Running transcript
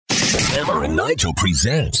Hammer and Nigel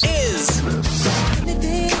presents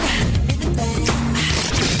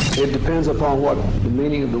It depends upon what the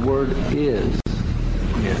meaning of the word is.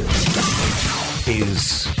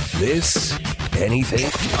 Is this anything?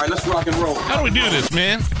 All right, let's rock and roll. How do we do this,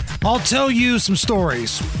 man? I'll tell you some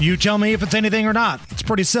stories. You tell me if it's anything or not. It's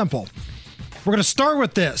pretty simple. We're going to start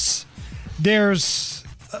with this. There's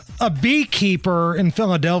a beekeeper in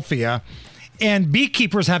Philadelphia, and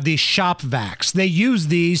beekeepers have these shop vacs. They use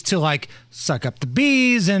these to suck up the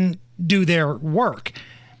bees and do their work.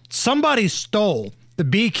 Somebody stole the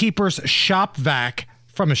beekeeper's shop vac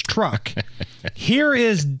from his truck. Here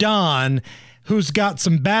is Don, who's got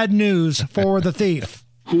some bad news for the thief.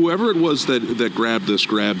 Whoever it was that grabbed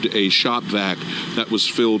a shop vac that was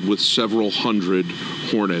filled with several hundred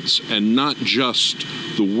hornets, and not just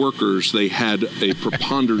the workers. They had a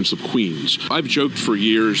preponderance of queens. I've joked for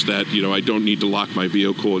years that, I don't need to lock my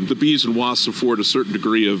vehicle, and the bees and wasps afford a certain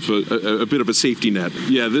degree of a bit of a safety net.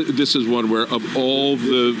 Yeah, this is one where of all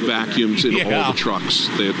the vacuums in all the trucks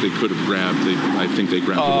that they could have grabbed, I think they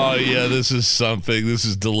grabbed Oh, yeah, this is something. This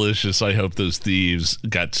is delicious. I hope those thieves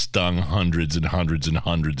got stung hundreds and hundreds and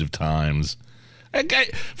hundreds of times. That guy,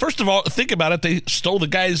 first of all, think about it. They stole the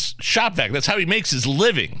guy's shop vac. That's how he makes his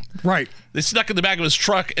living. Right. They snuck in the back of his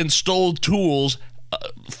truck and stole tools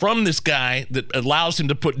from this guy that allows him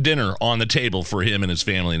to put dinner on the table for him and his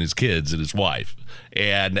family and his kids and his wife.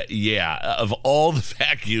 And yeah, of all the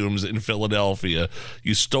vacuums in Philadelphia,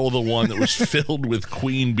 you stole the one that was filled with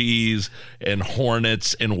queen bees and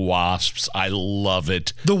hornets and wasps. I love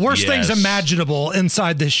it. The worst things imaginable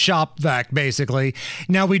inside this shop vac, basically.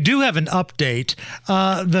 Now, we do have an update.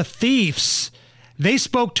 The thieves, they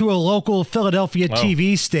spoke to a local Philadelphia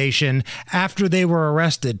TV station after they were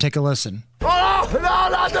arrested. Take a listen. Oh, no,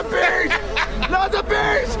 not the bees! Not the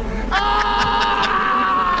bees!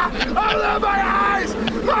 Ah! Oh, my eyes!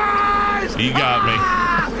 My eyes! You got me.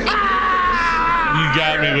 You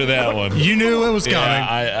got me with that one. You knew it was coming.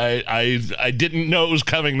 Yeah, I didn't know it was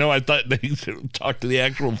coming. No, I thought they talked to the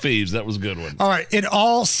actual thieves. That was a good one. All right. In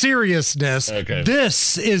all seriousness,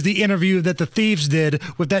 This is the interview that the thieves did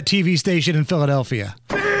with that TV station in Philadelphia.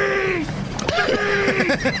 Bees!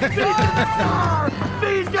 Bees!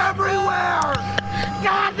 Bees everywhere!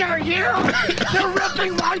 God, they're here! They're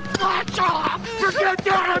ripping my flesh off! Forget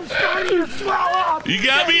that! I'm starting to swell up! You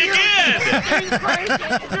got me again! They're crazy!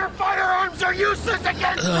 Their firearms are useless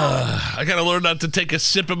against them! I gotta learn not to take a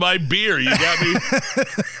sip of my beer. You got me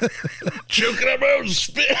choking up my own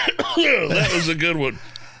spit. That was a good one.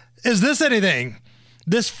 Is this anything?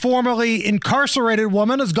 This formerly incarcerated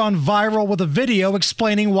woman has gone viral with a video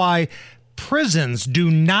explaining why prisons do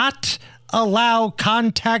not allow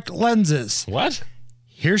contact lenses. What?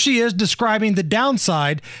 Here she is describing the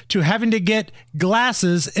downside to having to get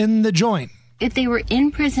glasses in the joint. If they were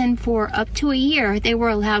in prison for up to a year, they were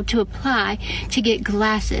allowed to apply to get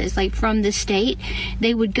glasses, from the state.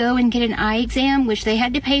 They would go and get an eye exam, which they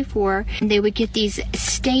had to pay for. And they would get these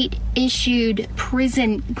state-issued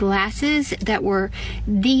prison glasses that were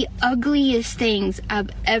the ugliest things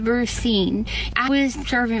I've ever seen. I was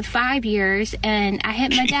serving 5 years, and I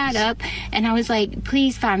hit my dad up, and I was like,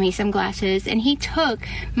 please find me some glasses. And he took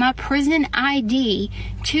my prison ID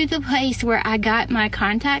to the place where I got my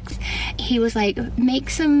contacts. He was like, make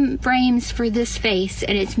some frames for this face,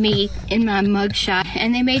 and it's me in my mugshot.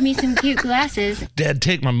 And they made me some cute glasses. Dad,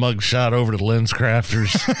 take my mugshot over to Lens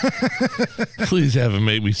Crafters. Please have them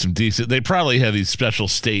make me some decent. They probably have these special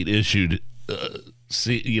state issued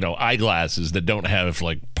eyeglasses that don't have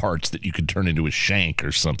parts that you could turn into a shank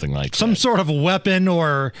or something like some sort of weapon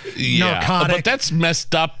or narcotic. But that's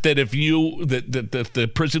messed up. That if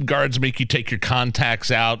the prison guards make you take your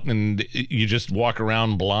contacts out and you just walk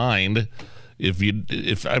around blind.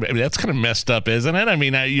 That's kind of messed up, isn't it? I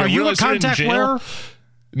mean, are you a contact wearer?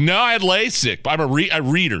 No, I had LASIK. I have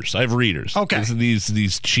readers. I have readers. Okay.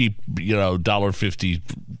 These cheap, $1.50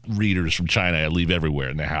 readers from China I leave everywhere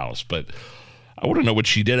in the house. But I want to know what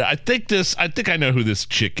she did. I think I know who this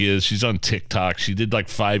chick is. She's on TikTok. She did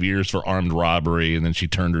 5 years for armed robbery, and then she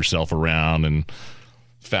turned herself around and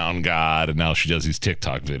found God, and now she does these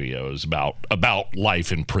TikTok videos about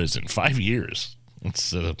life in prison. 5 years.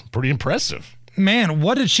 It's pretty impressive. Man,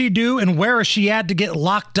 what did she do, and where is she at to get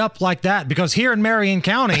locked up like that? Because here in Marion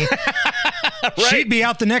County, right? She'd be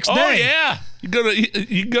out the next day. Oh, yeah. You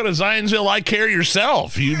can go to Zionsville Eye Care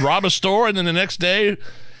yourself. You rob a store, and then the next day,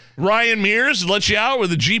 Ryan Mears lets you out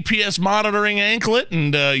with a GPS monitoring anklet,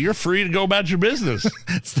 and you're free to go about your business.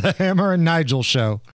 It's the Hammer and Nigel Show.